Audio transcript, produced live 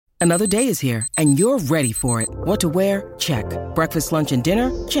Another day is here, and you're ready for it. What to wear? Check. Breakfast, lunch, and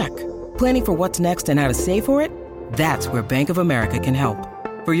dinner? Check. Planning for what's next and how to save for it? That's where Bank of America can help.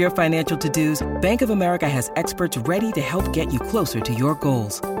 For your financial to-dos, Bank of America has experts ready to help get you closer to your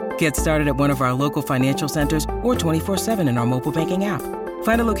goals. Get started at one of our local financial centers or 24/7 in our mobile banking app.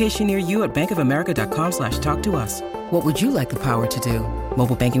 Find a location near you at bankofamerica.com/talktous. What would you like the power to do?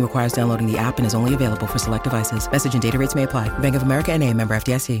 Mobile banking requires downloading the app and is only available for select devices. Message and data rates may apply. Bank of America N.A., member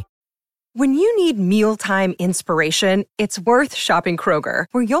FDIC. When you need mealtime inspiration, it's worth shopping Kroger,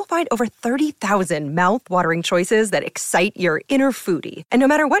 where you'll find over 30,000 mouth-watering choices that excite your inner foodie. And no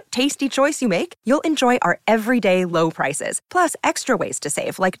matter what tasty choice you make, you'll enjoy our everyday low prices, plus extra ways to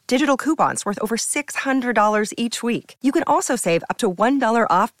save, like digital coupons worth over $600 each week. You can also save up to $1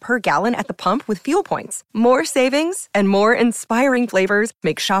 off per gallon at the pump with fuel points. More savings and more inspiring flavors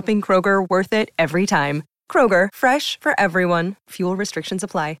make shopping Kroger worth it every time. Kroger, fresh for everyone. Fuel restrictions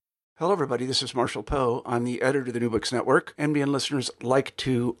apply. Hello, everybody. This is Marshall Poe. I'm the editor of the New Books Network. NBN listeners like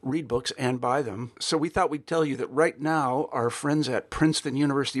to read books and buy them. So we thought we'd tell you that right now, our friends at Princeton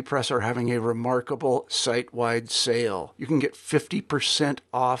University Press are having a remarkable site-wide sale. You can get 50%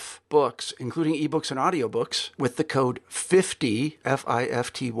 off books, including ebooks and audiobooks, with the code 50,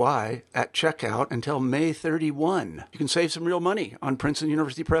 F-I-F-T-Y, at checkout until May 31. You can save some real money on Princeton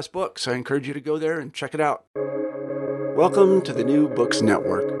University Press books. I encourage you to go there and check it out. Welcome to the New Books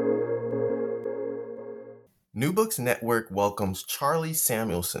Network. New Books Network welcomes Charlie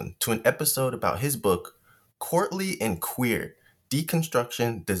Samuelson to an episode about his book, Courtly and Queer,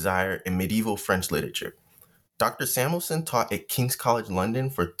 Deconstruction, Desire, in Medieval French Literature. Dr. Samuelson taught at King's College London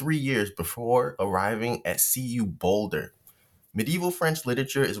for 3 years before arriving at CU Boulder. Medieval French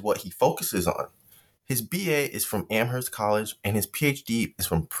literature is what he focuses on. His BA is from Amherst College and his PhD is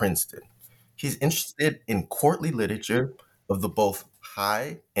from Princeton. He's interested in courtly literature of the both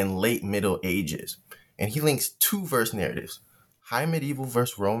High and Late Middle Ages. And he links two verse narratives, High Medieval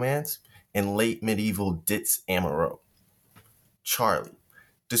verse romance and Late Medieval dits amoureux. Charlie,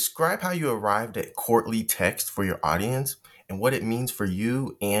 describe how you arrived at courtly text for your audience and what it means for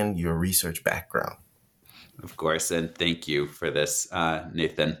you and your research background. Of course, and thank you for this,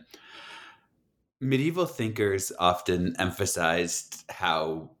 Nathan. Medieval thinkers often emphasized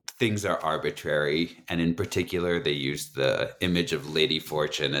how things are arbitrary, and in particular, they used the image of Lady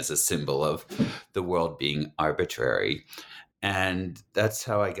Fortune as a symbol of the world being arbitrary. And that's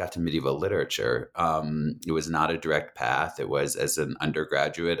how I got to medieval literature. It was not a direct path. It was, as an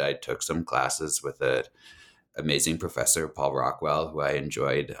undergraduate, I took some classes with an amazing professor, Paul Rockwell, who I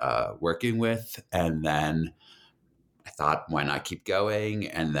enjoyed working with. And then I thought, why not keep going?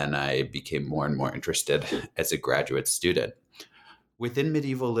 And then I became more and more interested as a graduate student. Within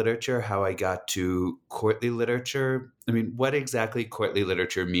medieval literature, how I got to courtly literature, I mean, what exactly courtly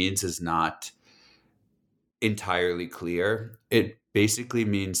literature means is not entirely clear. It basically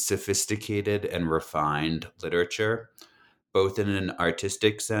means sophisticated and refined literature, both in an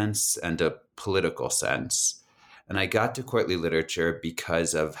artistic sense and a political sense. And I got to courtly literature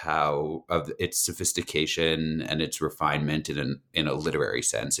because of its sophistication and its refinement in a literary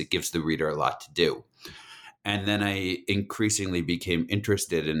sense. It gives the reader a lot to do. And then I increasingly became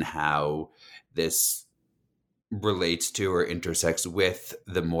interested in how this relates to or intersects with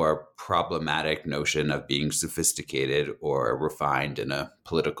the more problematic notion of being sophisticated or refined in a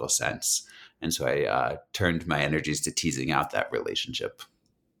political sense. And so I turned my energies to teasing out that relationship.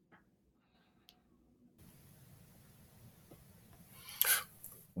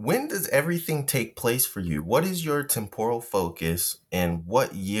 When does everything take place for you? What is your temporal focus, and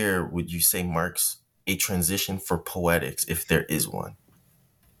what year would you say marks a transition for poetics, if there is one?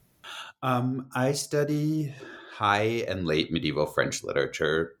 I study high and late medieval French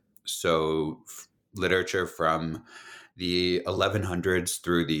literature. So literature from the 1100s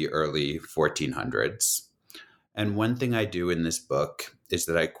through the early 1400s. And one thing I do in this book is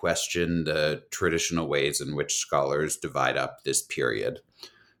that I question the traditional ways in which scholars divide up this period.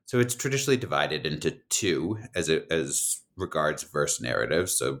 So it's traditionally divided into two as regards verse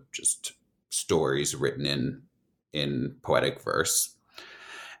narratives, so just stories written in poetic verse.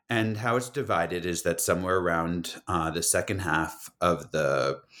 And how it's divided is that somewhere around the second half of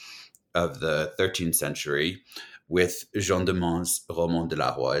the 13th century, with Jean de Monts' Roman de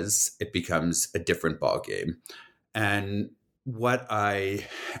la Rose, it becomes a different ballgame. And what I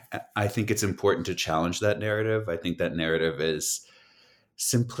think it's important to challenge that narrative. I think that narrative is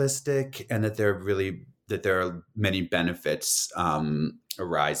simplistic, and that there are many benefits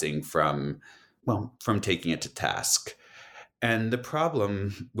arising from taking it to task. And the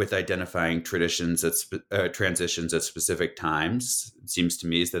problem with identifying transitions at specific times, it seems to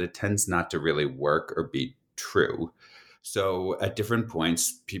me, is that it tends not to really work or be true. So at different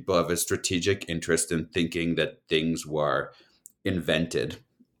points, people have a strategic interest in thinking that things were invented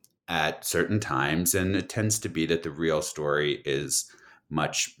at certain times, and it tends to be that the real story is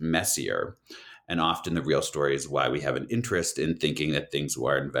much messier. And often the real story is why we have an interest in thinking that things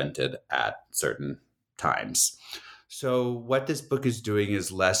were invented at certain times. So what this book is doing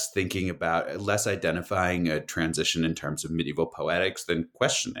is less identifying a transition in terms of medieval poetics than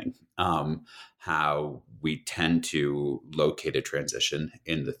questioning how we tend to locate a transition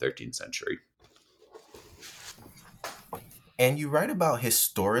in the 13th century. And you write about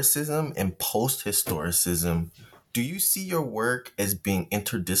historicism and post-historicism. Do you see your work as being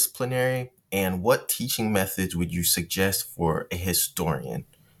interdisciplinary? And what teaching methods would you suggest for a historian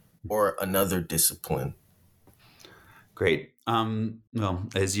or another discipline? Great. Well,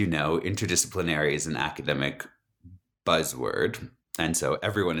 as you know, interdisciplinary is an academic buzzword. And so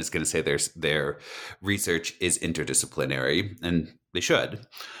everyone is going to say their research is interdisciplinary, and they should.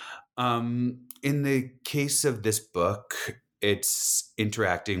 In the case of this book, it's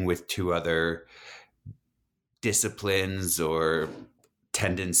interacting with two other disciplines or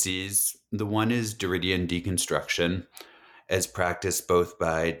tendencies. The one is Derridian deconstruction, as practiced both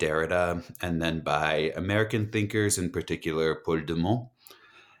by Derrida and then by American thinkers, in particular Paul de Man.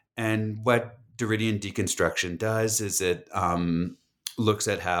 And what Derridian deconstruction does is it looks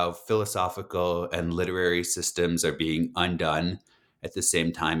at how philosophical and literary systems are being undone at the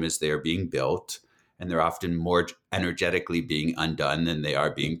same time as they are being built. And they're often more energetically being undone than they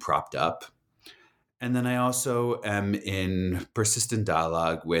are being propped up. And then I also am in persistent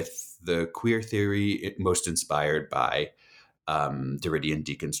dialogue with the queer theory, most inspired by Derridian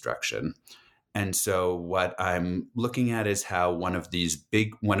deconstruction. And so what I'm looking at is how one of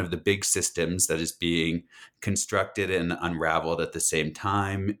the big systems that is being constructed and unraveled at the same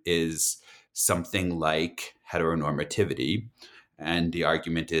time is something like heteronormativity. And the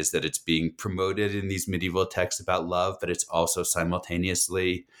argument is that it's being promoted in these medieval texts about love, but it's also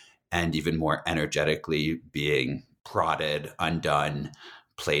simultaneously and even more energetically being prodded, undone,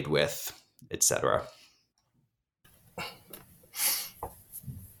 played with, etc.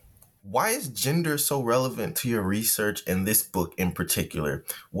 Why is gender so relevant to your research and this book in particular?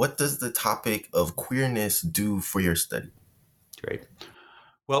 What does the topic of queerness do for your study? Great.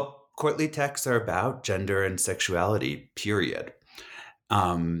 Well, courtly texts are about gender and sexuality, period.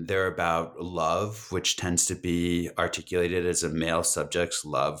 They're about love, which tends to be articulated as a male subject's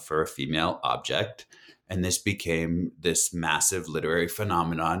love for a female object. And this became this massive literary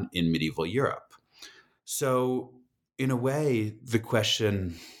phenomenon in medieval Europe. So in a way, the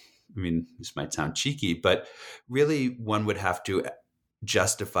question, this might sound cheeky, but really one would have to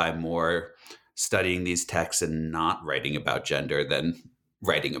justify more studying these texts and not writing about gender than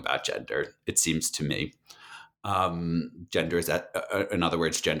writing about gender, it seems to me. Gender is at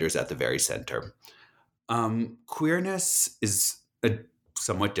the very center. Queerness is a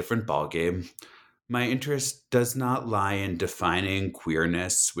somewhat different ballgame. My interest does not lie in defining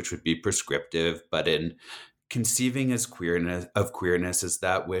queerness, which would be prescriptive, but in conceiving queerness as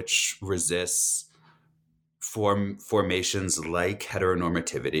that which resists formations like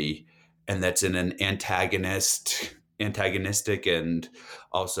heteronormativity, and that's in an antagonistic and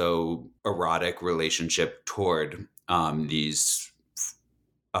also erotic relationship toward these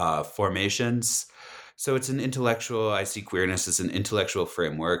formations. So I see queerness as an intellectual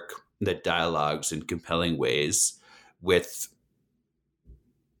framework that dialogues in compelling ways with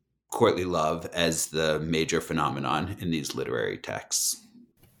courtly love as the major phenomenon in these literary texts.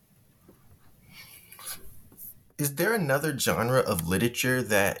 Is there another genre of literature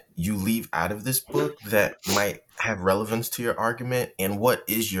that you leave out of this book that might have relevance to your argument? And what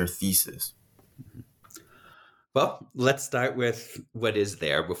is your thesis? Well, let's start with what is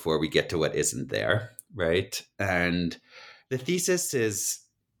there before we get to what isn't there, right? And the thesis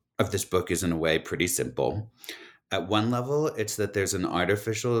of this book is in a way pretty simple. At one level, it's that there's an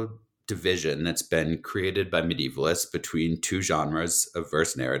artificial division that's been created by medievalists between two genres of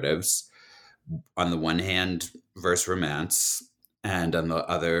verse narratives. On the one hand, verse romance, and on the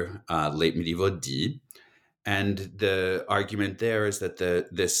other, late medieval dit. And the argument there is that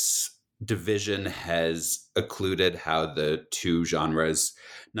this division has occluded how the two genres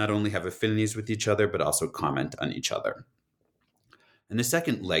not only have affinities with each other, but also comment on each other. And the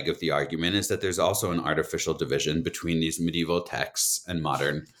second leg of the argument is that there's also an artificial division between these medieval texts and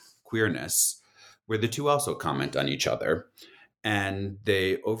modern queerness, where the two also comment on each other. And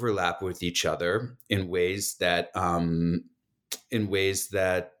they overlap with each other in ways that in ways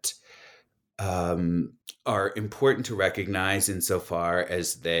that are important to recognize insofar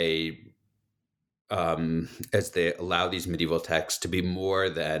as they allow these medieval texts to be more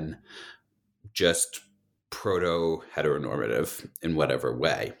than just proto-heteronormative in whatever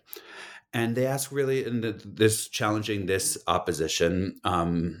way. And they ask really, this challenging this opposition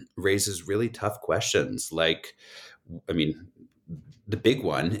raises really tough questions. Like, I mean, the big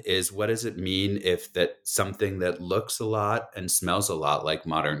one is, what does it mean if that something that looks a lot and smells a lot like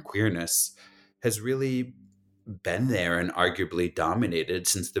modern queerness has really been there and arguably dominated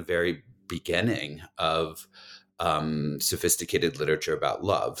since the very beginning of sophisticated literature about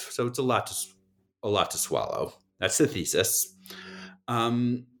love? So it's a lot to swallow. That's the thesis.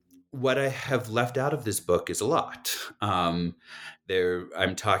 What I have left out of this book is a lot. I'm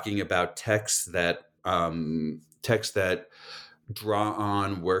talking about texts that draw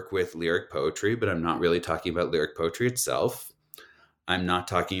on work with lyric poetry, but I'm not really talking about lyric poetry itself. I'm not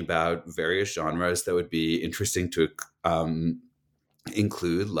talking about various genres that would be interesting to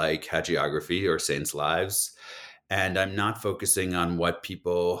include, like hagiography or saints' lives. And I'm not focusing on what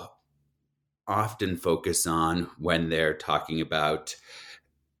people often focus on when they're thinking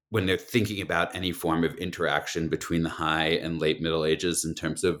about any form of interaction between the high and late Middle Ages in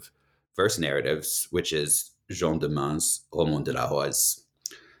terms of verse narratives, which is Jean de Meun's Roman de la Rose.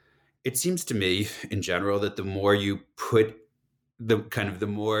 It seems to me, in general, that the more you put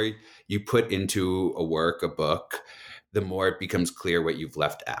into a work, a book, the more it becomes clear what you've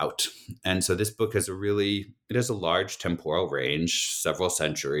left out. And so this book has it has a large temporal range, several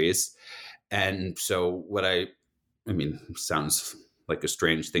centuries. And so sounds like a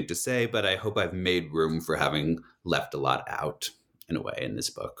strange thing to say, but I hope I've made room for having left a lot out in a way in this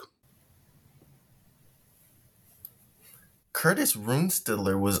book. Curtis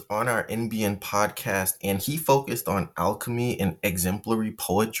Runestiller was on our NBN podcast, and he focused on alchemy and exemplary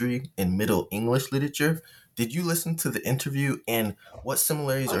poetry in Middle English literature. Did you listen to the interview, and what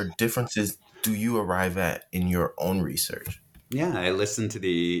similarities or differences do you arrive at in your own research? Yeah, I listened to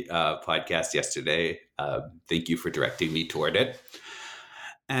the podcast yesterday. Thank you for directing me toward it.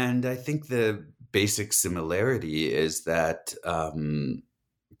 And I think the basic similarity is that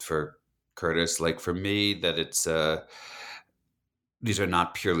for Curtis, like for me, that it's these are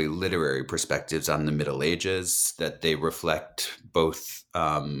not purely literary perspectives on the Middle Ages, that they reflect both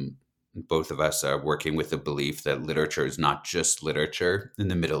of us are working with the belief that literature is not just literature in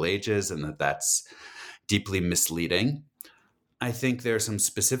the Middle Ages, and that that's deeply misleading. I think there are some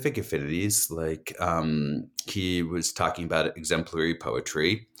specific affinities, like he was talking about exemplary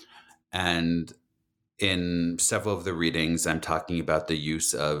poetry. And in several of the readings, I'm talking about the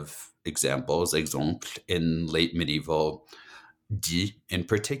use of exemples in late medieval dit in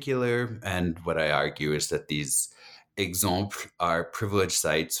particular. And what I argue is that these exemples are privileged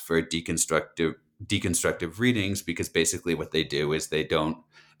sites for deconstructive readings, because basically what they do is they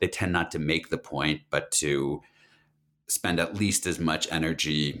tend not to make the point, but to spend at least as much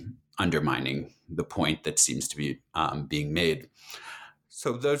energy undermining the point that seems to be being made.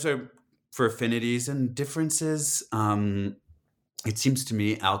 So those are for affinities and differences. It seems to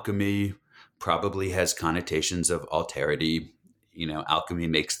me alchemy probably has connotations of alterity. Alchemy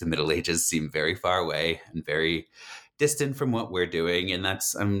makes the Middle Ages seem very far away and very distant from what we're doing. And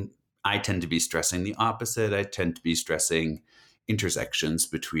that's, I tend to be stressing the opposite. I tend to be stressing intersections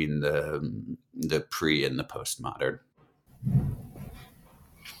between the pre and the postmodern.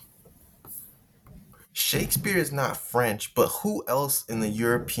 Shakespeare is not French, but who else in the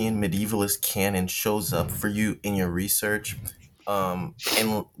European medievalist canon shows up for you in your research?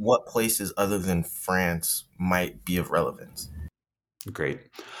 And what places other than France might be of relevance? Great.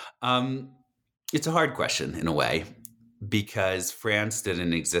 It's a hard question in a way, because France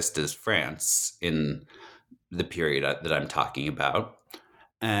didn't exist as France in the period that I'm talking about.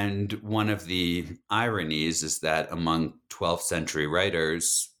 And one of the ironies is that among 12th century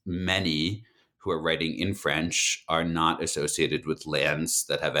writers, many who are writing in French are not associated with lands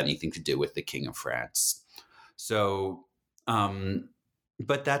that have anything to do with the King of France. So,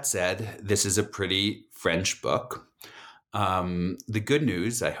 but that said, this is a pretty French book. The good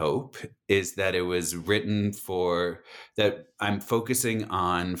news, I hope, is that it was written that I'm focusing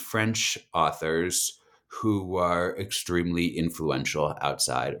on French authors who are extremely influential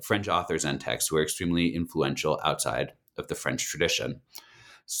French authors and texts who are extremely influential outside of the French tradition.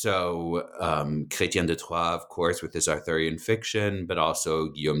 So Chrétien de Troyes, of course, with his Arthurian fiction, but also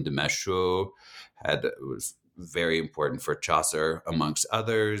Guillaume de Machaut was very important for Chaucer, amongst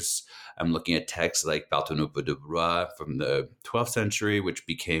others. I'm looking at texts like Bartholomew de Blois from the 12th century, which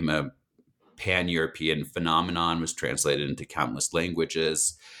became a pan-European phenomenon, was translated into countless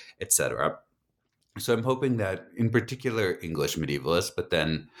languages, etc. So I'm hoping that in particular English medievalists,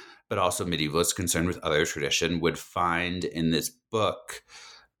 but also medievalists concerned with other tradition would find in this book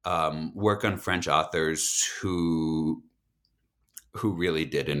work on French authors who really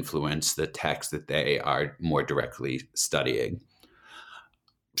did influence the text that they are more directly studying.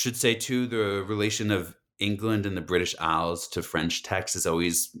 Should say too, the relation of England and the British Isles to French texts is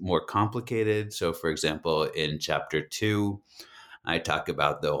always more complicated. So, for example, in chapter 2, I talk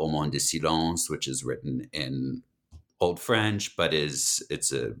about the Roman de Silence, which is written in Old French, but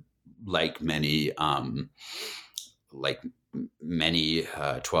like many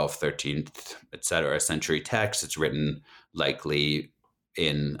 12th, 13th, etc. century texts. It's written likely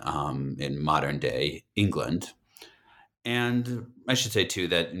in modern day England. And I should say too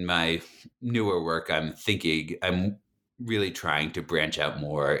that in my newer work, I'm really trying to branch out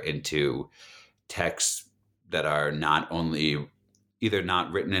more into texts that are not only either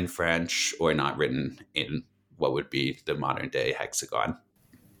not written in French or not written in what would be the modern day hexagon.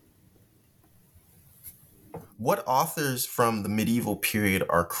 What authors from the medieval period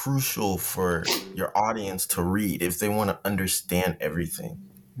are crucial for your audience to read if they want to understand everything?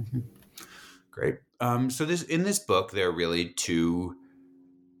 Mm-hmm. Great. So in this book, there are really two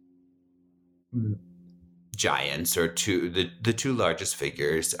giants, or the two largest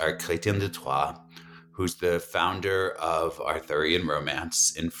figures are Chrétien de Troyes, who's the founder of Arthurian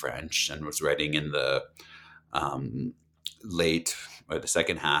romance in French and was writing in the late or the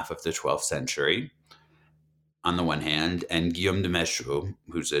second half of the 12th century, on the one hand, and Guillaume de Machaut,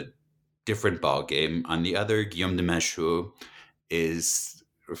 who's a different ballgame. On the other, Guillaume de Machaut is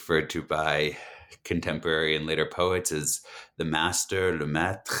referred to by contemporary and later poets as the master, le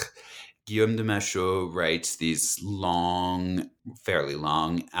maître. Guillaume de Machaut writes these fairly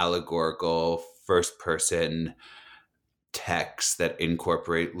long, allegorical, first-person texts that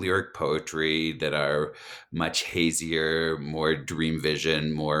incorporate lyric poetry that are much hazier, more dream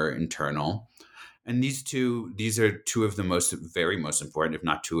vision, more internal. And these are two of the very most important, if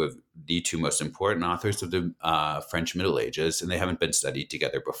not two of the two most important authors of the French Middle Ages, and they haven't been studied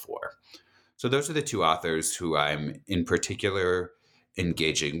together before. So those are the two authors who I'm in particular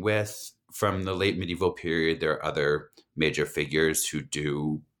engaging with. From the late medieval period, there are other major figures who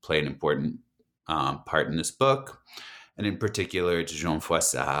do play an important part in this book. And in particular, it's Jean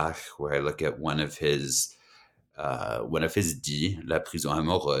Froissart, where I look at one of his dits, La Prison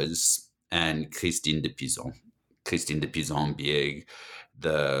Amoureuse, and Christine de Pizan. Christine de Pizan being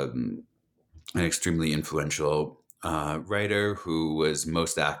an extremely influential writer who was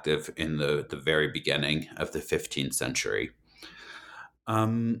most active in the very beginning of the 15th century.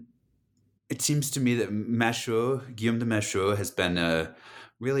 It seems to me that Guillaume de Machaut has been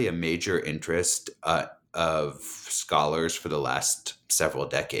really a major interest of scholars for the last several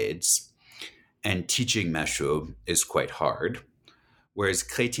decades. And teaching Machaut is quite hard. Whereas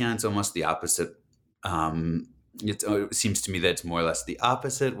Chrétien's almost the opposite. It seems to me that it's more or less the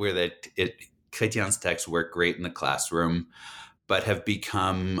opposite, where Chrétien's texts work great in the classroom, but have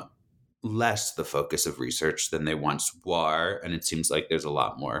become less the focus of research than they once were. And it seems like there's a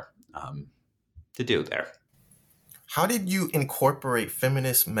lot more to do there. How did you incorporate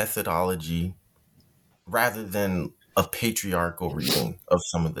feminist methodology rather than a patriarchal reading of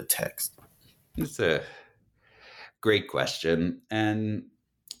some of the text? It's a great question. And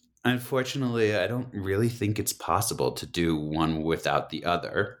unfortunately, I don't really think it's possible to do one without the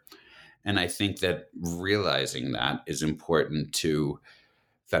other. And I think that realizing that is important to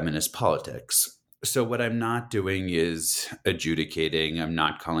feminist politics. So what I'm not doing is adjudicating. I'm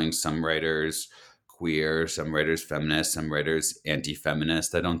not calling some writers queer, some writers feminist, some writers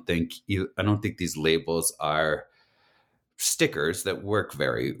anti-feminist. I don't think these labels are stickers that work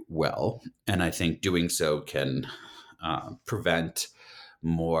very well. And I think doing so can prevent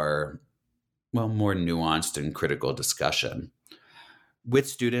more nuanced and critical discussion with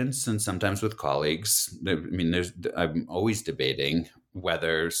students and sometimes with colleagues. I mean, I'm always debating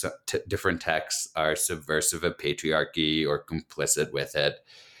whether different texts are subversive of patriarchy or complicit with it.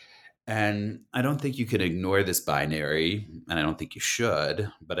 And I don't think you can ignore this binary, and I don't think you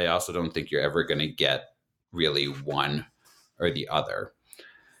should, but I also don't think you're ever going to get really one or the other.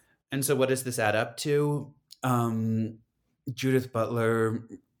 And so what does this add up to? Judith Butler,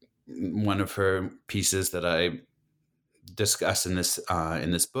 one of her pieces that I discuss in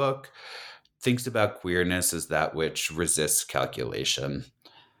this book, thinks about queerness as that which resists calculation.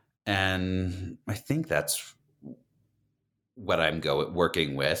 And I think that's what I'm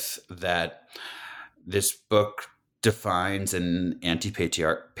working with, that this book defines an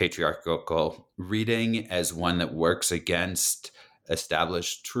anti-patriarchal reading as one that works against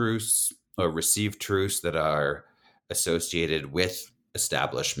established truths or received truths that are associated with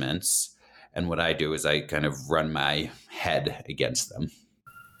establishments. And what I do is I kind of run my head against them.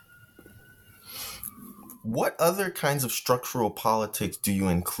 What other kinds of structural politics do you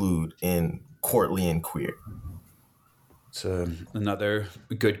include in Courtly and Queer? So another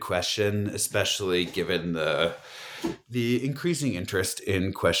good question, especially given the increasing interest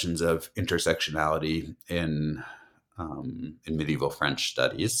in questions of intersectionality in medieval French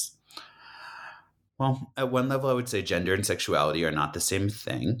studies. Well, at one level, I would say gender and sexuality are not the same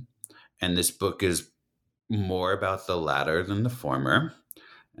thing. And this book is more about the latter than the former.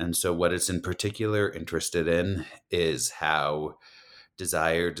 And so what it's in particular interested in is how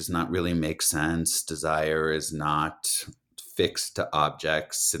desire does not really make sense. Desire is not fixed to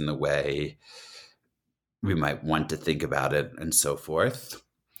objects in the way we might want to think about it, and so forth.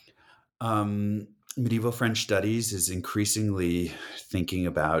 Medieval French studies is increasingly thinking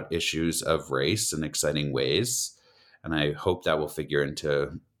about issues of race in exciting ways, and I hope that will figure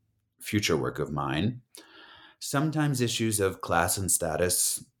into future work of mine. Sometimes issues of class and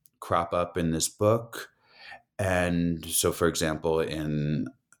status crop up in this book. And so, for example, in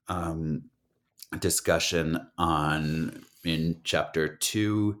discussion in chapter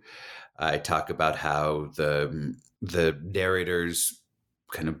 2, I talk about how the narrator's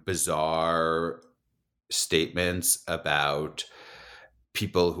kind of bizarre statements about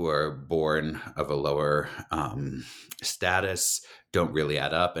people who are born of a lower status don't really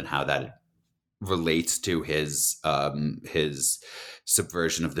add up, and how that relates to his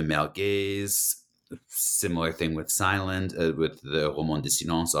subversion of the male gaze. Similar thing with silence, with the Roman de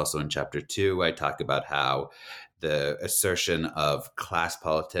Silence. Also in chapter 2, I talk about how the assertion of class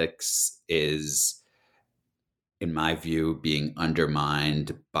politics is, in my view, being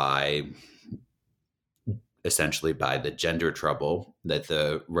undermined by essentially by the gender trouble that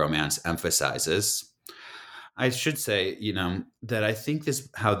the romance emphasizes. I should say, that I think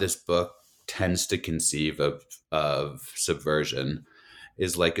how this book tends to conceive of subversion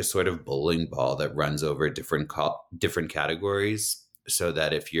is like a sort of bowling ball that runs over different categories, so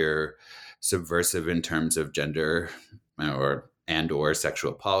that if you're subversive in terms of gender or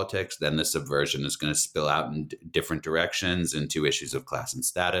sexual politics, then the subversion is going to spill out in different directions into issues of class and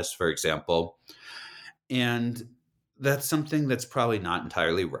status, for example. And that's something that's probably not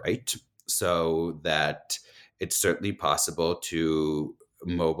entirely right. So that it's certainly possible to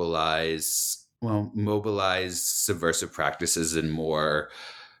mobilize subversive practices in more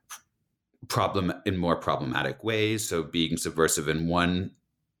problematic ways. So being subversive in one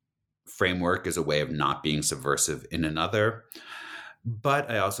framework is a way of not being subversive in another. But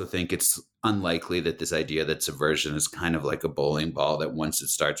I also think it's unlikely that this idea that subversion is kind of like a bowling ball, that once it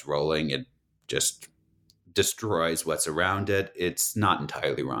starts rolling, it just destroys what's around it. It's not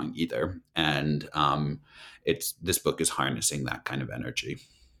entirely wrong either. And this book is harnessing that kind of energy.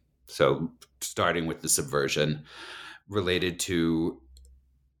 So starting with the subversion related to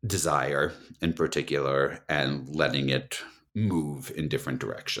desire in particular, and letting it move in different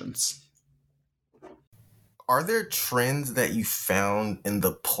directions. Are there trends that you found in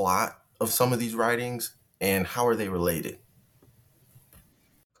the plot of some of these writings, and how are they related?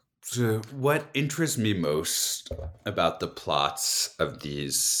 So what interests me most about the plots of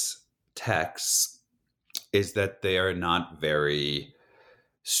these texts is that they are not very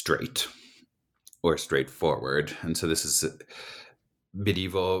straight or straightforward. And so this is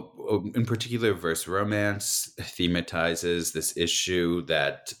medieval, in particular verse romance, thematizes this issue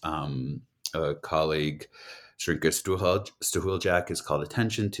that a colleague, Srinka Stuhuljak, has called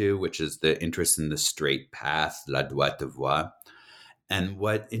attention to, which is the interest in the straight path, la droite voie. And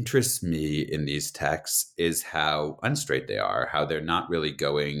what interests me in these texts is how unstraight they are, how they're not really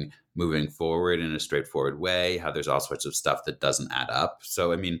moving forward in a straightforward way, how there's all sorts of stuff that doesn't add up.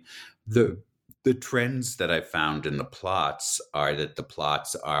 So, I mean, the trends that I found in the plots are that the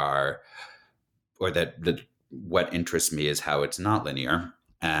plots are, or that what interests me is how it's not linear,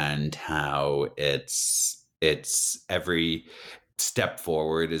 and how it's every step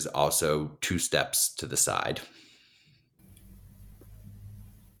forward is also 2 steps to the side.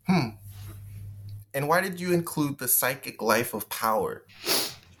 And why did you include The Psychic Life of Power?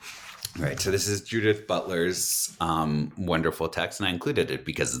 Right. So this is Judith Butler's wonderful text, and I included it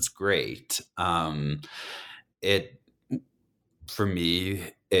because it's great. For me,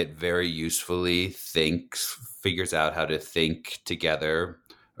 it very usefully figures out how to think together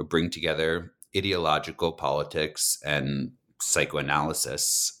or bring together ideological politics and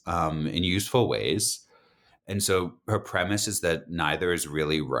psychoanalysis in useful ways. And so her premise is that neither is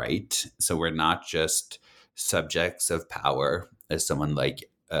really right. So we're not just subjects of power, as someone like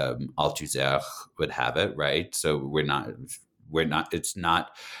Althusser would have it, right? So it's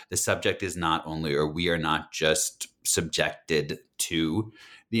not, the subject is not only, or we are not just subjected to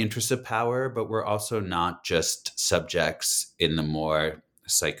the interests of power, but we're also not just subjects in the more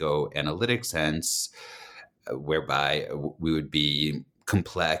psychoanalytic sense, whereby we would be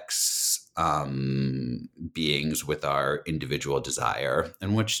complex beings with our individual desire.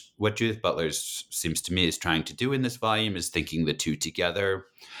 And what Judith Butler seems to me is trying to do in this volume is thinking the two together.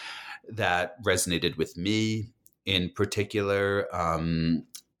 That resonated with me in particular.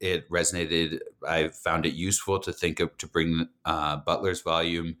 It resonated. I found it useful to bring Butler's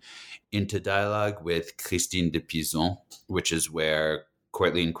volume into dialogue with Christine de Pizan, which is where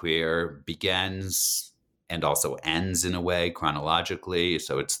Courtly and Queer begins and also ends in a way chronologically.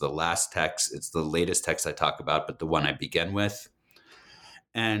 So it's the last text. It's the latest text I talk about, but the one I begin with.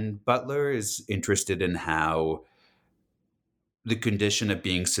 And Butler is interested in how the condition of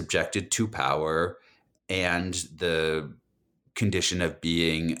being subjected to power and the condition of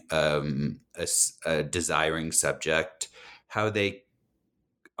being a desiring subject, how they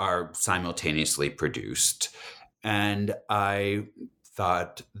are simultaneously produced. And I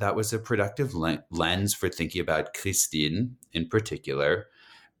thought that was a productive lens for thinking about Christine in particular,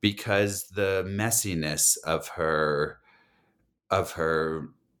 because the messiness of her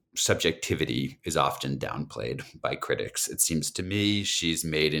subjectivity is often downplayed by critics. It seems to me she's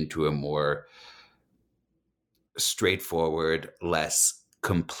made into a more straightforward, less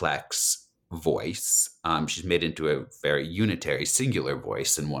complex voice. She's made into a very unitary, singular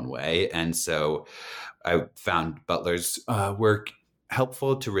voice in one way. And so I found Butler's work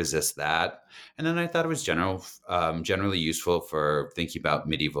helpful to resist that. And then I thought it was generally useful for thinking about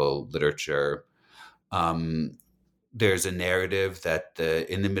medieval literature. There's a narrative that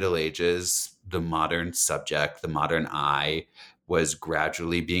in the Middle Ages, the modern subject, the modern I, was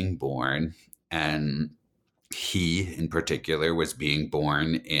gradually being born. And he, in particular, was being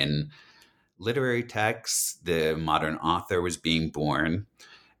born in literary texts. The modern author was being born.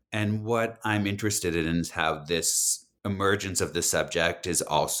 And what I'm interested in is how this emergence of the subject is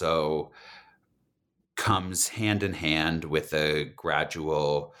also comes hand in hand with a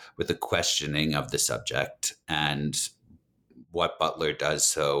questioning of the subject. And what Butler does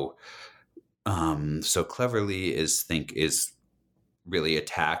so cleverly is really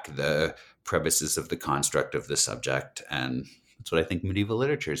attack the premises of the construct of the subject. And that's what I think medieval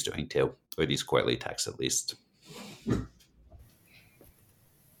literature is doing too, or these Courtly texts at least.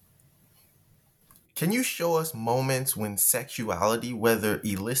 Can you show us moments when sexuality, whether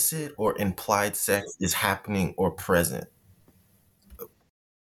illicit or implied sex, is happening or present?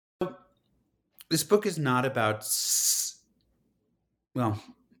 This book is not about, well,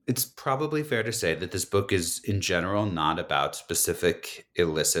 it's probably fair to say that this book is in general not about specific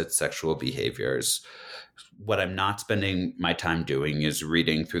illicit sexual behaviors. What I'm not spending my time doing is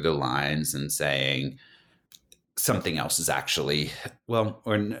reading through the lines and saying, something else is actually,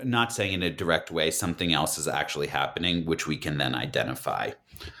 or not saying in a direct way, something else is actually happening, which we can then identify.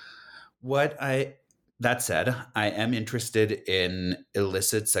 That said, I am interested in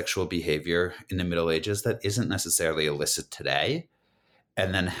illicit sexual behavior in the Middle Ages that isn't necessarily illicit today,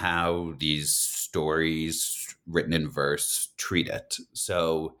 and then how these stories written in verse treat it.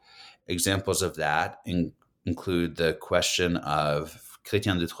 So examples of that include the question of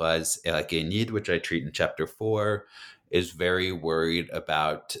Chrétien de Troyes' Erachénide, which I treat in chapter 4, is very worried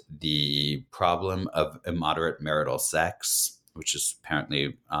about the problem of immoderate marital sex, which is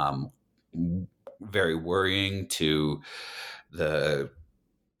apparently very worrying to the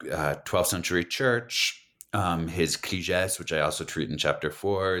 12th century church. His Cligès, which I also treat in chapter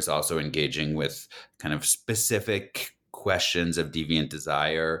 4, is also engaging with kind of specific questions of deviant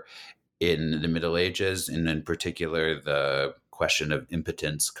desire in the Middle Ages, and in particular, the question of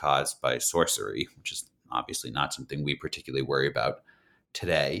impotence caused by sorcery, which is obviously not something we particularly worry about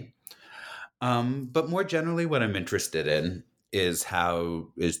today. But more generally, what I'm interested in is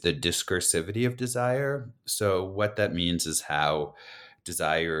the discursivity of desire. So what that means is how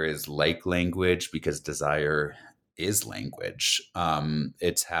desire is like language, because desire is language.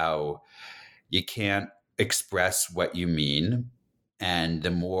 It's how you can't express what you mean. And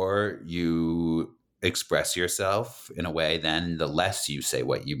the more you express yourself in a way, then the less you say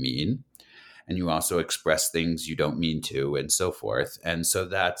what you mean. And you also express things you don't mean to, and so forth. And so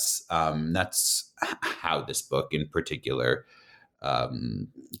that's how this book in particular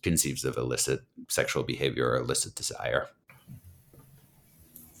conceives of illicit sexual behavior or illicit desire.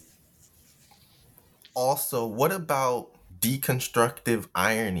 Also, what about deconstructive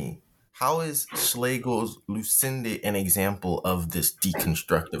irony? How is Schlegel's Lucinde an example of this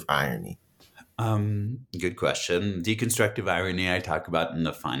deconstructive irony? Good question. Deconstructive irony I talk about in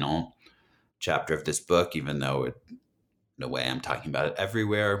the final chapter of this book, even though in a way I'm talking about it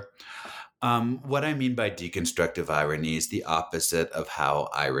everywhere. What I mean by deconstructive irony is the opposite of how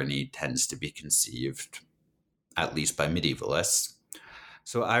irony tends to be conceived, at least by medievalists.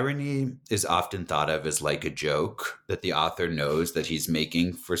 So irony is often thought of as like a joke that the author knows that he's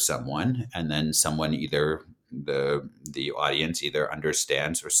making for someone, and then someone either the audience either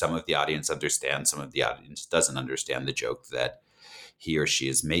understands, or some of the audience understands, some of the audience doesn't understand the joke that he or she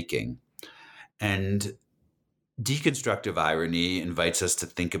is making. And deconstructive irony invites us to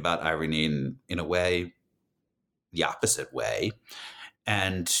think about irony in a way, the opposite way,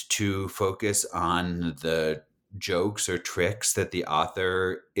 and to focus on the jokes or tricks that the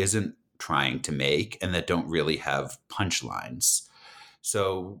author isn't trying to make and that don't really have punchlines.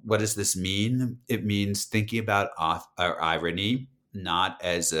 So what does this mean? It means thinking about irony not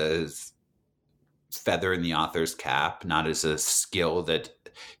as a feather in the author's cap, not as a skill that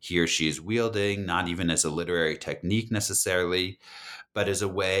he or she is wielding, not even as a literary technique necessarily, but as a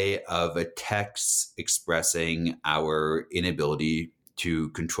way of a text expressing our inability to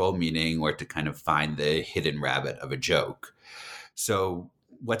control meaning or to kind of find the hidden rabbit of a joke. So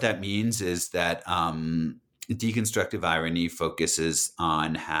what that means is that deconstructive irony focuses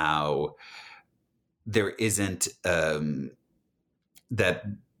on how there isn't that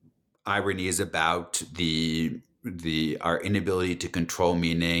irony is about our inability to control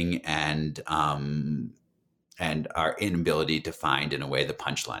meaning and our inability to find in a way the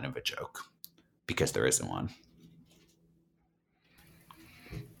punchline of a joke, because there isn't one.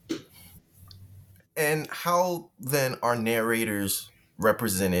 And how then are narrators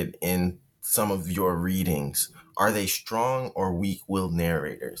represented in some of your readings? Are they strong or weak-willed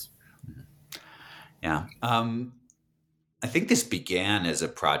narrators? Yeah. I think this began as a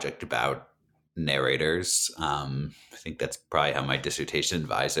project about narrators. I think that's probably how my dissertation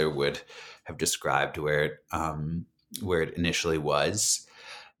advisor would have described where it initially was.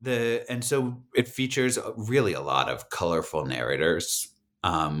 And so it features really a lot of colorful narrators,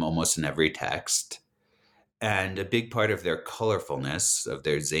 almost in every text. And a big part of their colorfulness, of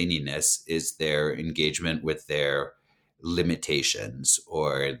their zaniness, is their engagement with their limitations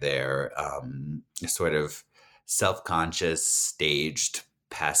or their sort of self-conscious, staged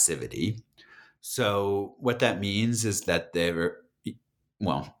passivity. So what that means is that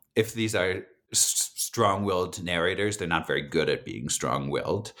if these are strong-willed narrators, they're not very good at being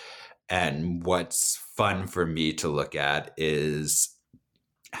strong-willed. And what's fun for me to look at is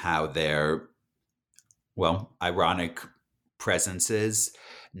how their ironic presences,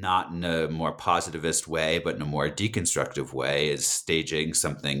 not in a more positivist way, but in a more deconstructive way, is staging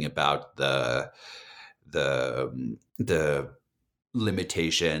something about the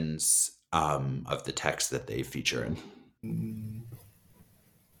limitations of the text that they feature in.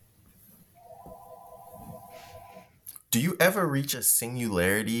 Do you ever reach a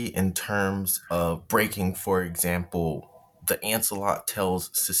singularity in terms of breaking, for example, the Ancelot Tales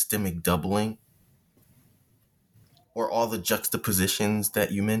systemic doubling? Or all the juxtapositions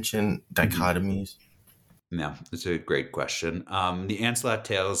that you mentioned, dichotomies? No, it's a great question. The Ancelot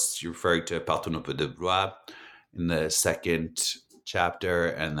Tales, you're referring to Parthenopeu de Blois in the second chapter,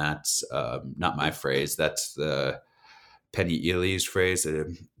 and that's not my phrase. That's the Penny Ely's phrase, a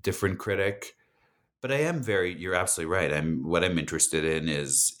different critic. But you're absolutely right. What I'm interested in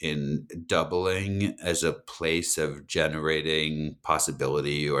is in doubling as a place of generating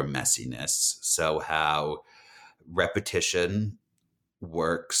possibility or messiness. So how repetition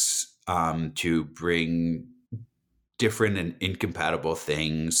works to bring different and incompatible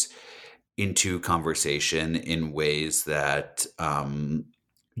things into conversation in ways that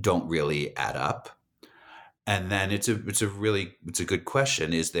don't really add up. And then it's a good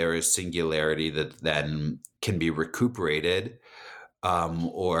question. Is there a singularity that then can be recuperated?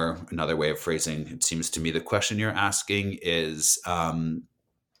 Or another way of phrasing, it seems to me the question you're asking is the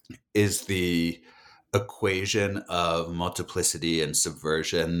equation of multiplicity and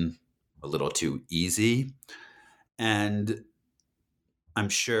subversion a little too easy? And I'm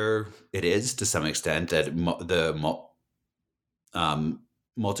sure it is to some extent, that the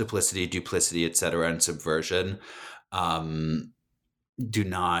multiplicity, duplicity, etc., and subversion that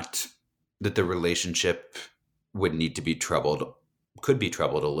the relationship would need to be troubled, could be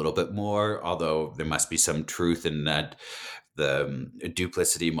troubled a little bit more, although there must be some truth in that the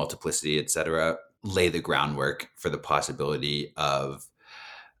duplicity, multiplicity, etc., lay the groundwork for the possibility of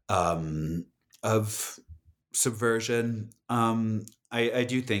of subversion. I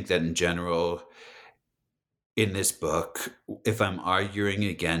do think that in general, in this book, if I'm arguing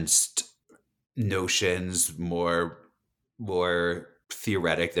against notions more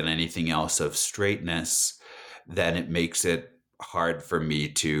theoretic than anything else of straightness, then it makes it hard for me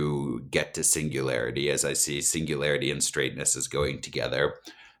to get to singularity, as I see singularity and straightness as going together.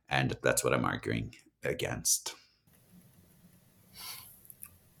 And that's what I'm arguing against.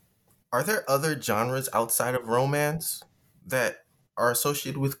 Are there other genres outside of romance that are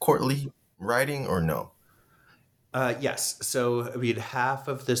associated with courtly writing, or no? Yes. So, I mean, half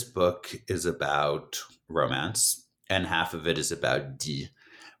of this book is about romance, and half of it is about dits,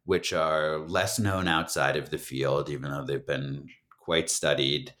 which are less known outside of the field, even though they've been quite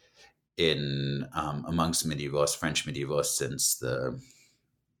studied in amongst medievalists, French medievalists, since the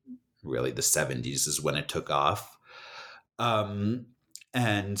 70s is when it took off.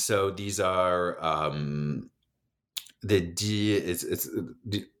 And so these are the dits.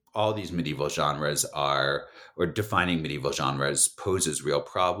 All these medieval genres are, or defining medieval genres poses real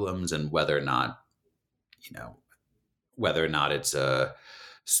problems, and whether or not it's a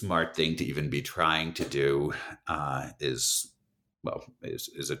smart thing to even be trying to do is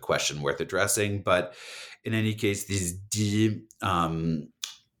a question worth addressing. But in any case, these dits,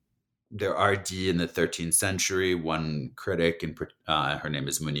 there are dits in the 13th century. One critic, her name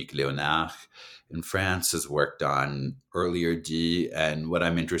is Monique Léonard, in France, has worked on earlier dits. And what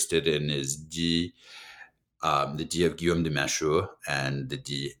I'm interested in is dits, the dits of Guillaume de Machaut, and the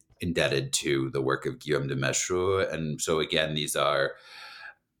dits indebted to the work of Guillaume de Machaut. And so again, these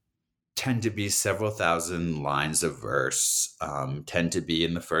tend to be several thousand lines of verse, tend to be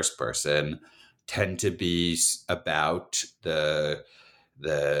in the first person, tend to be about a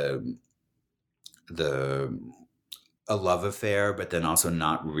love affair, but then also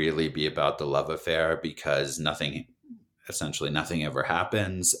not really be about the love affair, because essentially nothing ever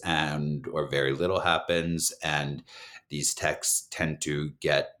happens, or very little happens. And these texts tend to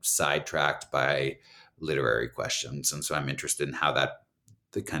get sidetracked by literary questions. And so I'm interested in how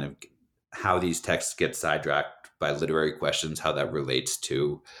these texts get sidetracked by literary questions, how that relates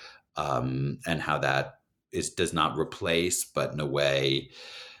to, and how that does not replace, but in a way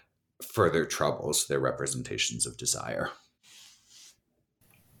further troubles their representations of desire.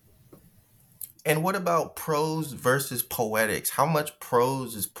 And what about prose versus poetics? How much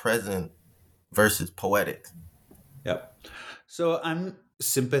prose is present versus poetics? Yep. So I'm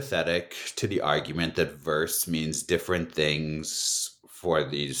sympathetic to the argument that verse means different things for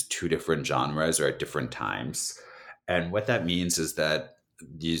these two different genres or at different times. And what that means is that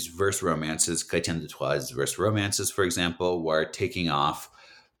these verse romances, Chrétien de Troyes' verse romances, for example, were taking off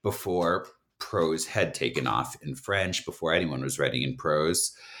before prose had taken off in French, before anyone was writing in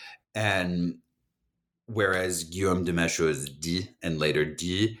prose. And whereas Guillaume de Machaut's dits and later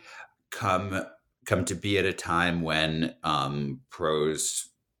dits come to be at a time when prose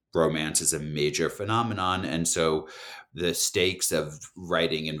romance is a major phenomenon. And so the stakes of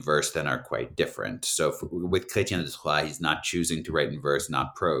writing in verse then are quite different. So with Chrétien de Troyes, he's not choosing to write in verse,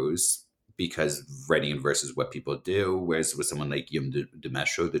 not prose, because writing in verse is what people do. Whereas with someone like Guillaume de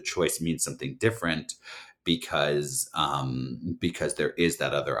Machaut, the choice means something different because there is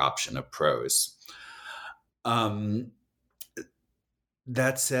that other option of prose.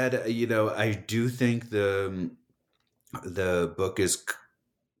 That said, I do think the book is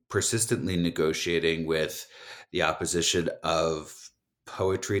persistently negotiating with the opposition of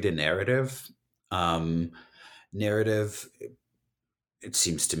poetry to narrative. Narrative, it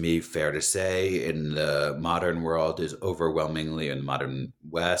seems to me fair to say, in the modern world in the modern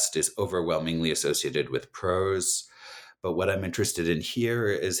West is overwhelmingly associated with prose. But what I'm interested in here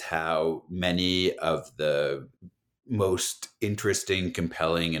is how many of the most interesting,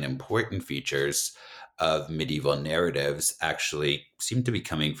 compelling, and important features of medieval narratives actually seem to be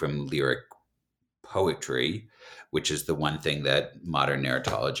coming from lyric poetry, which is the one thing that modern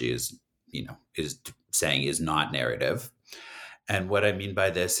narratology is saying is not narrative. And what I mean by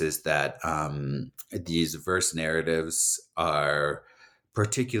this is that these verse narratives are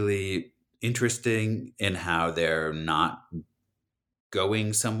particularly interesting in how they're not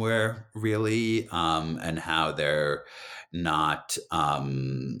going somewhere really, and how they're not,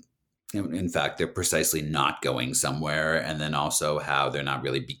 in fact, they're precisely not going somewhere. And then also how they're not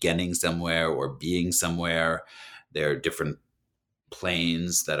really beginning somewhere or being somewhere. They're different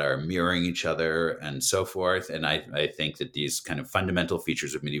planes that are mirroring each other and so forth. And I think that these kind of fundamental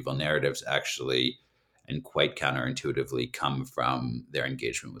features of medieval narratives actually, and quite counterintuitively, come from their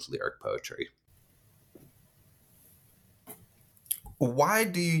engagement with lyric poetry. Why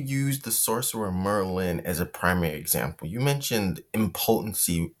do you use the sorcerer Merlin as a primary example? You mentioned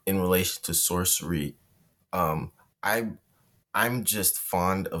impotency in relation to sorcery. Um, I I'm just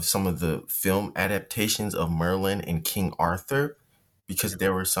fond of some of the film adaptations of Merlin and King Arthur because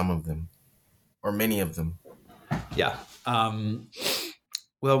there were some of them, or many of them. Yeah.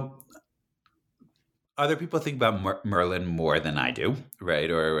 Well, other people think about Merlin more than I do, right?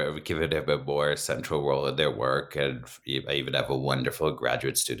 Or give it a more central role in their work. And I even have a wonderful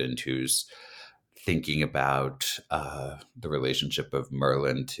graduate student who's thinking about the relationship of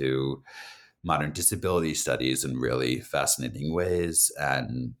Merlin to modern disability studies in really fascinating ways.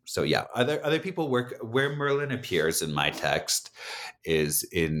 And so, yeah, other people work where Merlin appears in my text is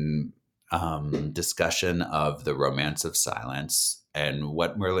in discussion of the Romance of Silence. And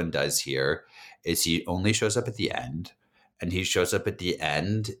what Merlin does here is he only shows up at the end, and he shows up at the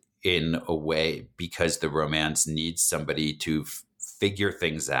end in a way because the romance needs somebody to figure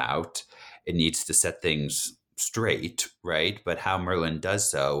things out. It needs to set things straight, right? But how Merlin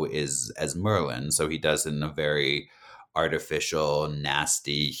does so is as Merlin. So he does it in a very artificial,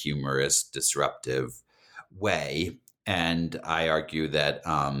 nasty, humorous, disruptive way. And I argue that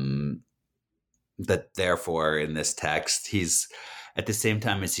that therefore in this text, he's at the same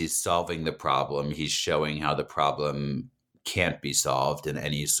time as he's solving the problem, he's showing how the can't be solved in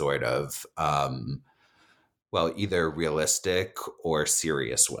any sort of either realistic or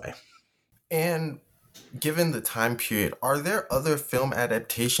serious way. And given the time period, are there other film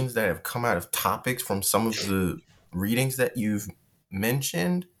adaptations that have come out of topics from some of the readings that you've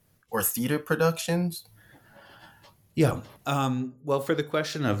mentioned, or theater productions? Yeah. Well, for the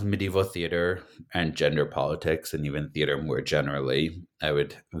question of medieval theater and gender politics, and even theater more generally, I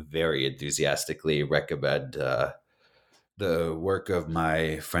would very enthusiastically recommend the work of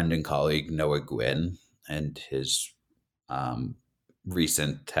my friend and colleague Noah Gwynn and his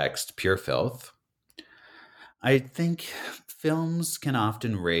recent text, Pure Filth. I think films can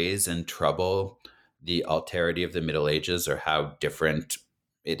often raise and trouble the alterity of the Middle Ages, or how different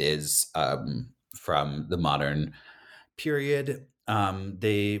it is from the modern period.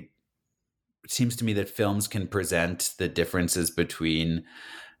 It seems to me that films can present the differences between.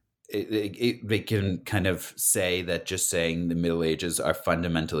 They can kind of say that just saying the Middle Ages are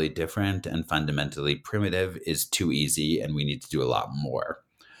fundamentally different and fundamentally primitive is too easy, and we need to do a lot more.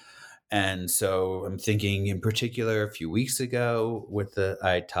 And so I'm thinking in particular, a few weeks ago,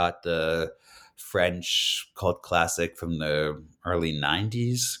 I taught the French cult classic from the early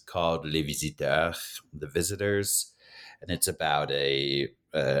 90s called Les Visiteurs, The Visitors. And it's about a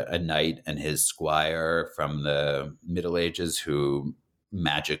knight and his squire from the Middle Ages who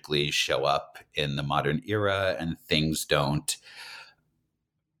magically show up in the modern era, and things don't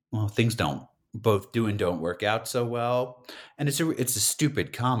both do and don't work out so well. And it's a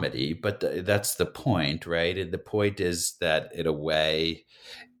stupid comedy, but that's the point, right? And the point is that in a way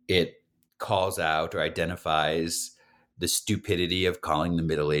it calls out or identifies the stupidity of calling the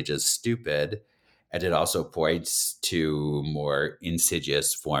Middle Ages stupid. And it also points to more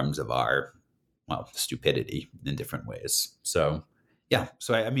insidious forms of our, stupidity in different ways. So, yeah.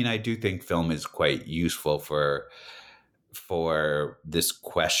 So, I do think film is quite useful for this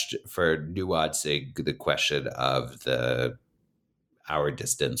question, for nuancing the question of our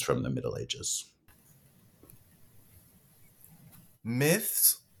distance from the Middle Ages.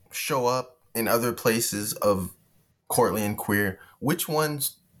 Myths show up in other places of Courtly and Queer. Which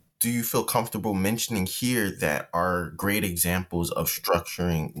ones do you feel comfortable mentioning here that are great examples of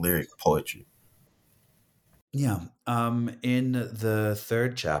structuring lyric poetry? Yeah. In the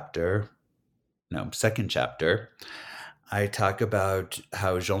second chapter, I talk about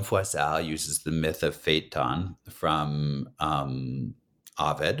how Jean Froissart uses the myth of Phaeton from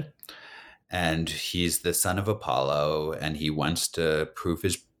Ovid. And he's the son of Apollo, and he wants to prove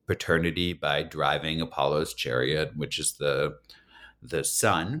his paternity by driving Apollo's chariot, which is the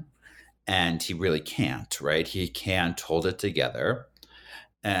sun. And he really can't, right? He can't hold it together.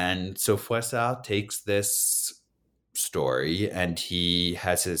 And so Froissart takes this story, and he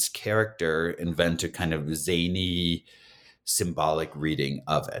has his character invent a kind of zany, symbolic reading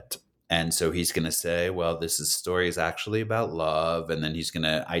of it. And so he's going to say, well, story is actually about love. And then he's going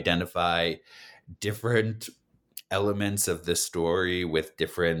to identify different elements of the story with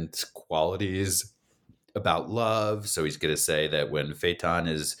different qualities about love. So he's going to say that when Phaeton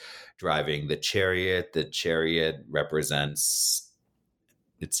is driving the chariot represents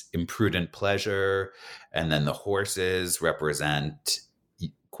its imprudent pleasure. And then the horses represent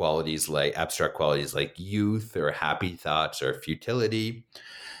abstract qualities like youth or happy thoughts or futility.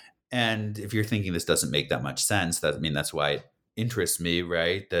 And if you're thinking this doesn't make that much sense, that's why interests me,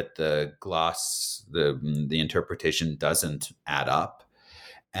 right? That the gloss, the interpretation doesn't add up.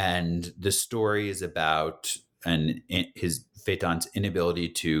 And the story is about his Phaeton's inability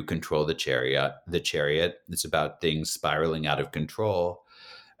to control the chariot. It's about things spiraling out of control.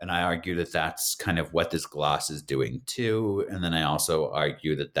 And I argue that that's kind of what this gloss is doing too. And then I also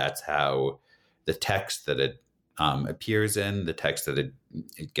argue that that's how the text that it appears in, the text that it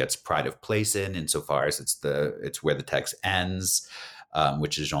gets pride of place in, insofar as it's where the text ends,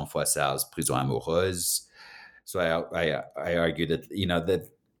 which is Jean Froissalt's Prison Amoureuse. So I argue that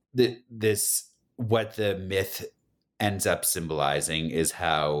that this, what the myth ends up symbolizing is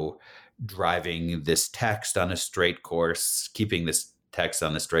how driving this text on a straight course, keeping this text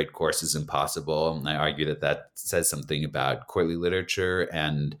on a straight course is impossible. And I argue that that says something about courtly literature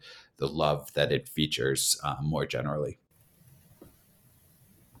and the love that it features more generally.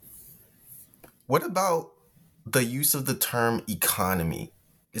 What about the use of the term economy?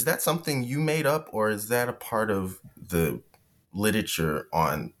 Is that something you made up, or is that a part of the literature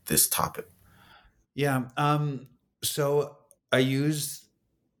on this topic? Yeah. So I use,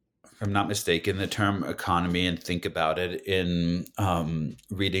 if I'm not mistaken, the term economy and think about it in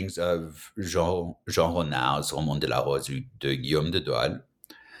readings of Jean Renard's Roman de la Rose de Guillaume de Dole.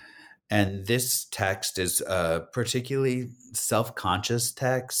 And this text is a particularly self-conscious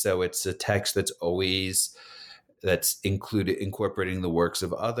text. So it's a text that's incorporating the works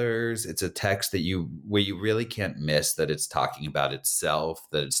of others. It's a text where you really can't miss that it's talking about itself,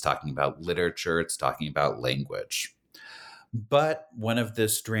 that it's talking about literature, it's talking about language. But one of the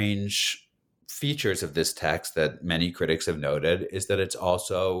strange features of this text that many critics have noted is that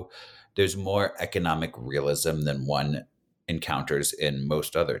there's more economic realism than one encounters in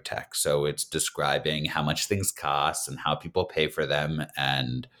most other texts. So it's describing how much things cost and how people pay for them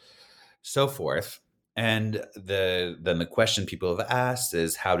and so forth. And then the question people have asked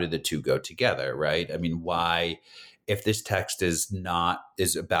is, how do the two go together, right? I mean, why, if this text is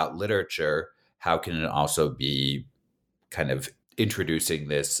about literature, how can it also be kind of introducing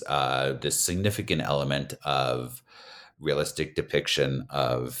this significant element of realistic depiction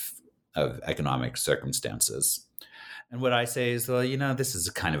of economic circumstances? And what I say is, well, this is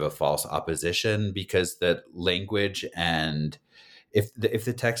a kind of a false opposition, because that language, and if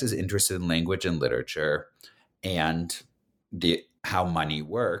the text is interested in language and literature and how money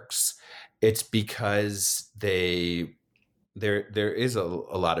works, it's because there is a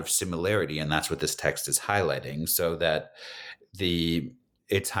lot of similarity, and that's what this text is highlighting. So that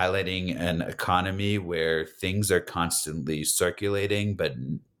it's highlighting an economy where things are constantly circulating but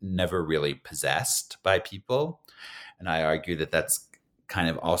never really possessed by people. And I argue that that's kind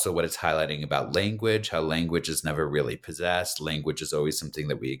of also what it's highlighting about language, how language is never really possessed. Language is always something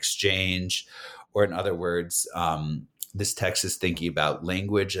that we exchange. Or in other words, this text is thinking about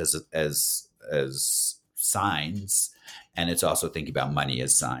language as signs, and it's also thinking about money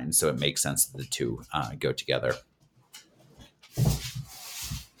as signs. So it makes sense that the two go together.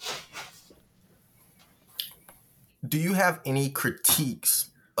 Do you have any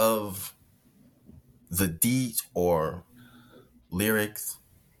critiques of the deeds or lyrics,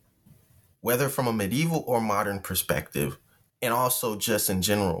 whether from a medieval or modern perspective, and also just in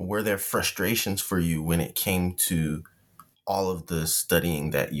general? Were there frustrations for you when it came to all of the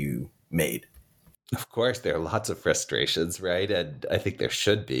studying that you made? Of course, there are lots of frustrations, right? And I think there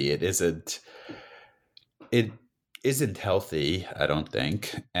should be. It isn't healthy, I don't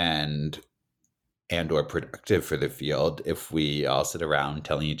think, and or productive for the field if we all sit around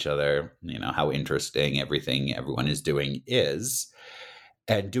telling each other, how interesting everything everyone is doing is.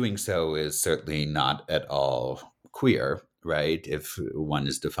 And doing so is certainly not at all queer, right? If one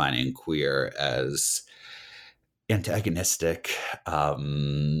is defining queer as antagonistic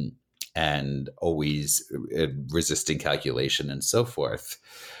and always resisting calculation and so forth.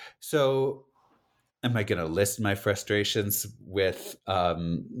 So am I going to list my frustrations with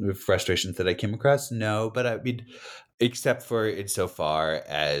frustrations that I came across? No, but I mean, except for insofar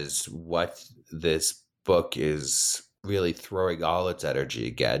as what this book is really throwing all its energy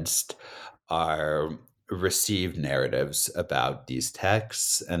against are received narratives about these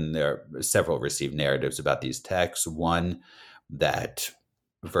texts. And there are several received narratives about these texts. One, that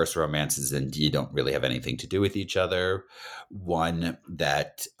verse romances and D don't really have anything to do with each other. One,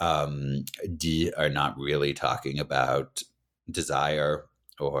 that D are not really talking about desire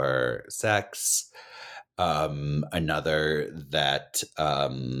or sex. Another, that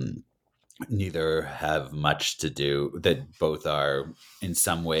neither have much to do, that both are in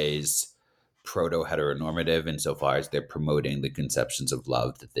some ways proto-heteronormative insofar as they're promoting the conceptions of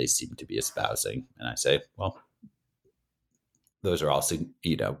love that they seem to be espousing. And I say, well, those are also,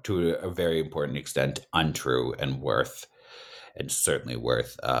 to a very important extent, untrue and certainly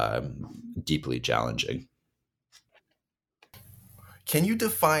worth deeply challenging. Can you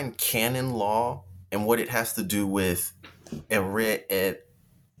define canon law and what it has to do with Ere et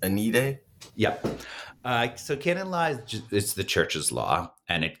Anide? Yep. So canon law is the church's law,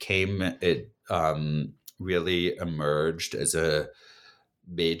 and it really emerged as a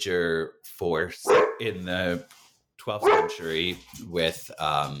major force in the 12th century with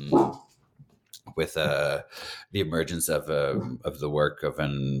the emergence of the work of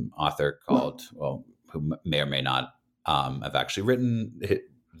an author who may or may not have actually written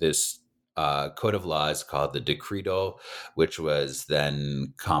this code of laws called the Decretal, which was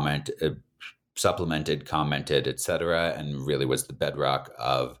then supplemented, commented, etc., and really was the bedrock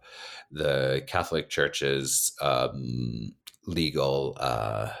of the Catholic Church's legal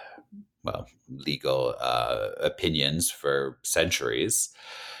opinions for centuries.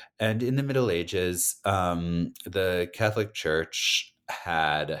 And in the Middle Ages, the Catholic Church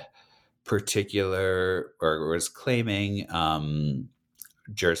had was claiming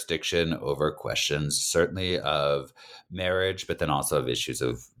jurisdiction over questions, certainly of marriage, but then also of issues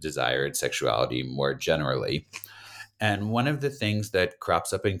of desire and sexuality more generally. And one of the things that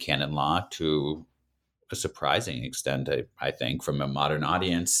crops up in canon law to a surprising extent, I think, from a modern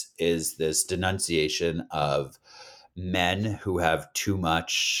audience, is this denunciation of men who have too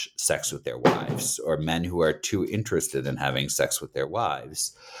much sex with their wives, or men who are too interested in having sex with their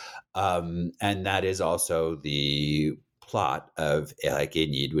wives. And that is also the plot of Ere et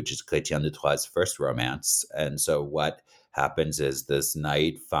Anide, which is Chrétien de Troyes' first romance. And so what happens is this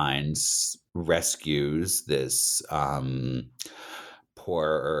knight rescues this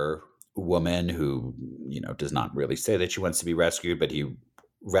poor woman who, does not really say that she wants to be rescued, but he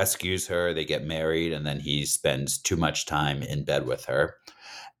rescues her, they get married, and then he spends too much time in bed with her.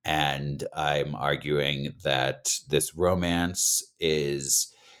 And I'm arguing that this romance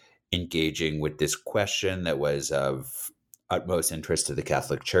is engaging with this question that was of utmost interest to the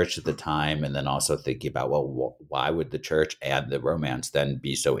Catholic Church at the time, and then also thinking about, well, why would the Church and the romance then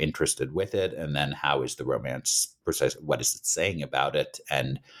be so interested with it? And then how is the romance precisely, what is it saying about it?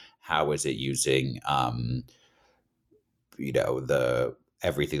 And how is it using,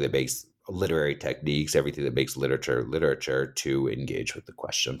 everything that makes literary techniques, everything that makes literature to engage with the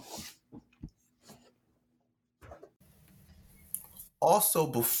question? Also,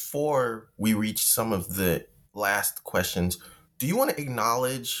 before we reach some of the last questions, do you want to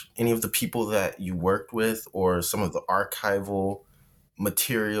acknowledge any of the people that you worked with, or some of the archival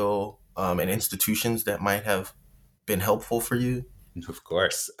material and institutions that might have been helpful for you? Of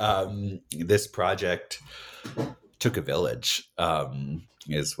course. This project took a village,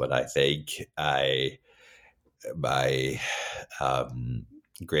 is what I think. My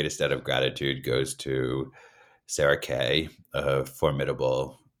greatest debt of gratitude goes to Sarah Kay, a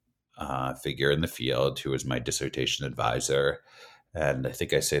formidable figure in the field, who was my dissertation advisor. And I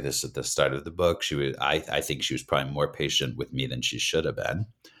think I say this at the start of the book. I think she was probably more patient with me than she should have been.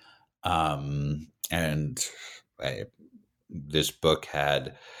 This book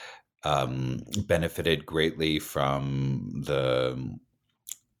had benefited greatly from the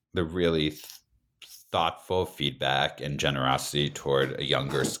really thoughtful feedback and generosity toward a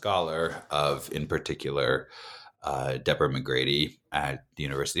younger scholar of, in particular, Deborah McGrady at the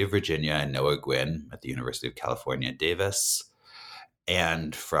University of Virginia and Noah Gwynn at the University of California, Davis,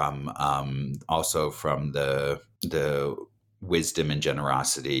 and also from the wisdom and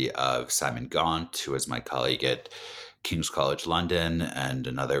generosity of Simon Gaunt, who was my colleague at King's College London, and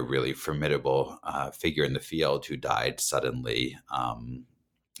another really formidable figure in the field who died suddenly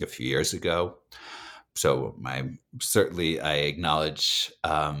a few years ago. So I acknowledge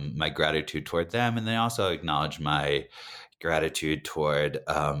my gratitude toward them, and they also acknowledge my gratitude toward.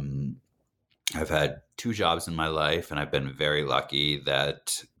 I've had 2 jobs in my life, and I've been very lucky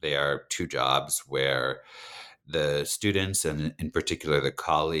that they are 2 jobs where the students, and in particular the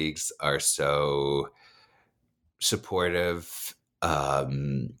colleagues, are so supportive,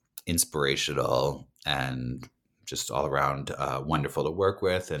 inspirational, and just all around wonderful to work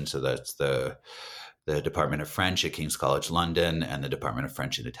with. And so that's the Department of French at King's College London and the Department of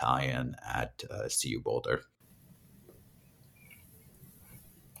French and Italian at CU Boulder.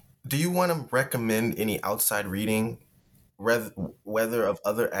 Do you want to recommend any outside reading, whether of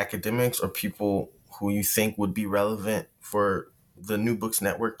other academics or people who you think would be relevant for the New Books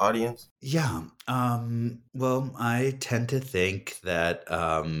Network audience? Yeah. Well, I tend to think that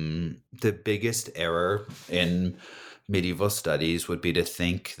the biggest error in medieval studies would be to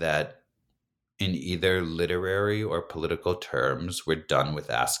think that in either literary or political terms, we're done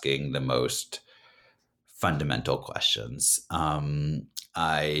with asking the most fundamental questions.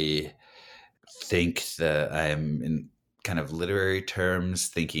 I think that I'm in kind of literary terms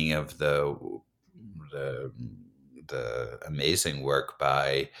thinking of the amazing work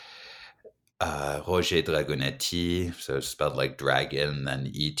by Roger Dragonetti, so spelled like dragon, then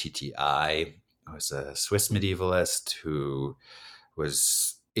Etti, was a Swiss medievalist who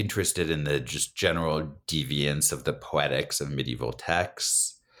was interested in the just general deviance of the poetics of medieval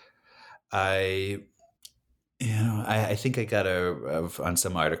texts. I think I got on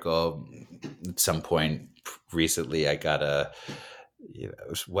some article at some point recently, I got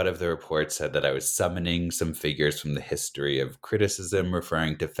one of the reports said that I was summoning some figures from the history of criticism,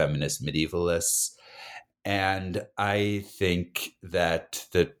 referring to feminist medievalists. And I think that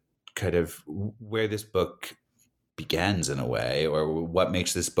the kind of where this book begins in a way, or what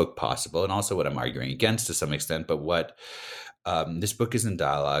makes this book possible, and also what I'm arguing against to some extent, but what this book is in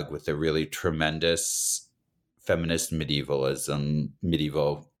dialogue with the really tremendous feminist medieval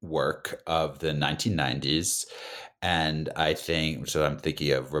work of the 1990s. And I think, so I'm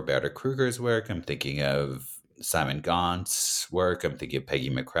thinking of Roberta Kruger's work, I'm thinking of Simon Gaunt's work, I'm thinking of Peggy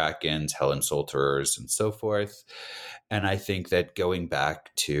McCracken's, Helen Solter's, and so forth. And I think that going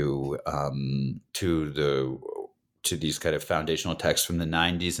back to these kind of foundational texts from the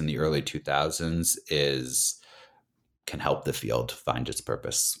 90s and the early 2000s can help the field find its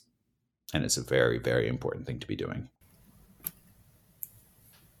purpose. And it's a very, very important thing to be doing.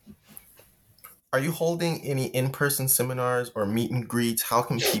 Are you holding any in-person seminars or meet and greets? How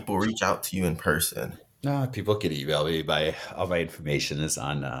can people reach out to you in person? People can email me. All my information is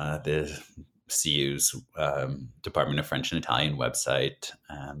on the CU's Department of French and Italian website.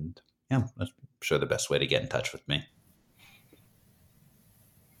 And yeah, that's sure the best way to get in touch with me.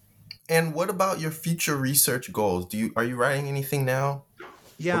 And what about your future research goals? Are you writing anything now?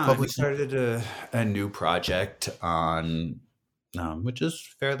 Yeah, I started a new project on, which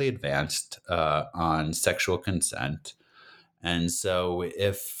is fairly advanced, on sexual consent. And so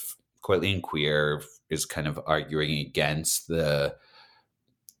if Courtly and Queer is kind of arguing against the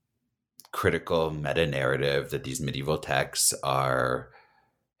critical meta-narrative that these medieval texts are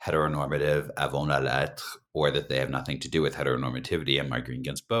heteronormative avant la lettre, or that they have nothing to do with heteronormativity, I'm arguing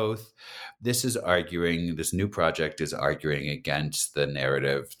against both. This new project is arguing against the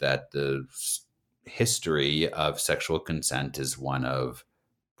narrative that the history of sexual consent is one of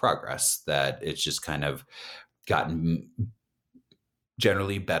progress, that it's just kind of gotten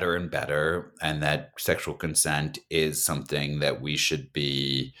generally better and better, and that sexual consent is something that we should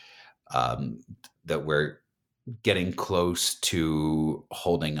be, that we're getting close to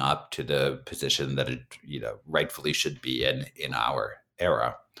holding up to the position that it, rightfully should be in our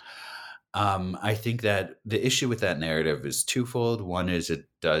era. I think that the issue with that narrative is twofold. One is it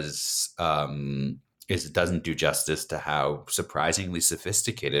doesn't do justice to how surprisingly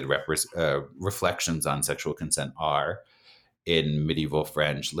sophisticated reflections on sexual consent are in medieval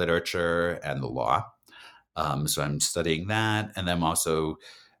French literature and the law. So I'm studying that, and I'm also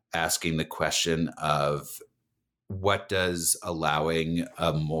asking the question of what does allowing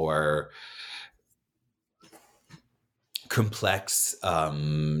a more complex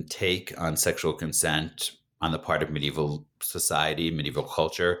take on sexual consent on the part of medieval society, medieval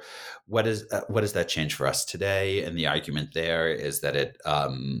culture, what does that change for us today? And the argument there is that it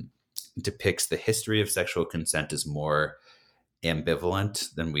depicts the history of sexual consent as more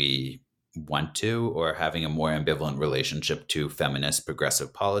ambivalent than we want to, or having a more ambivalent relationship to feminist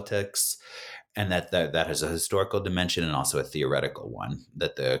progressive politics. And that has a historical dimension and also a theoretical one,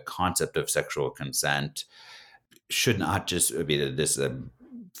 that the concept of sexual consent should not just be this,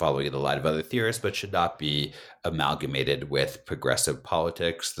 following the line of other theorists, but should not be amalgamated with progressive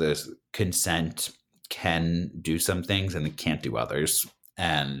politics. The consent can do some things and it can't do others.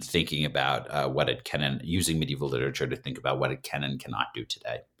 And thinking about what it can, and using medieval literature to think about what it can and cannot do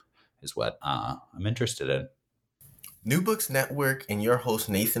today is what I'm interested in. New Books Network and your host,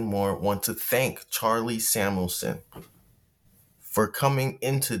 Nathan Moore, want to thank Charlie Samuelson for coming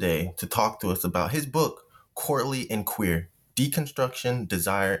in today to talk to us about his book, Courtly and Queer, Deconstruction,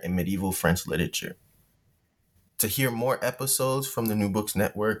 Desire, and Medieval French Literature. To hear more episodes from the New Books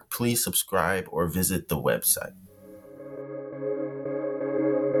Network, please subscribe or visit the website.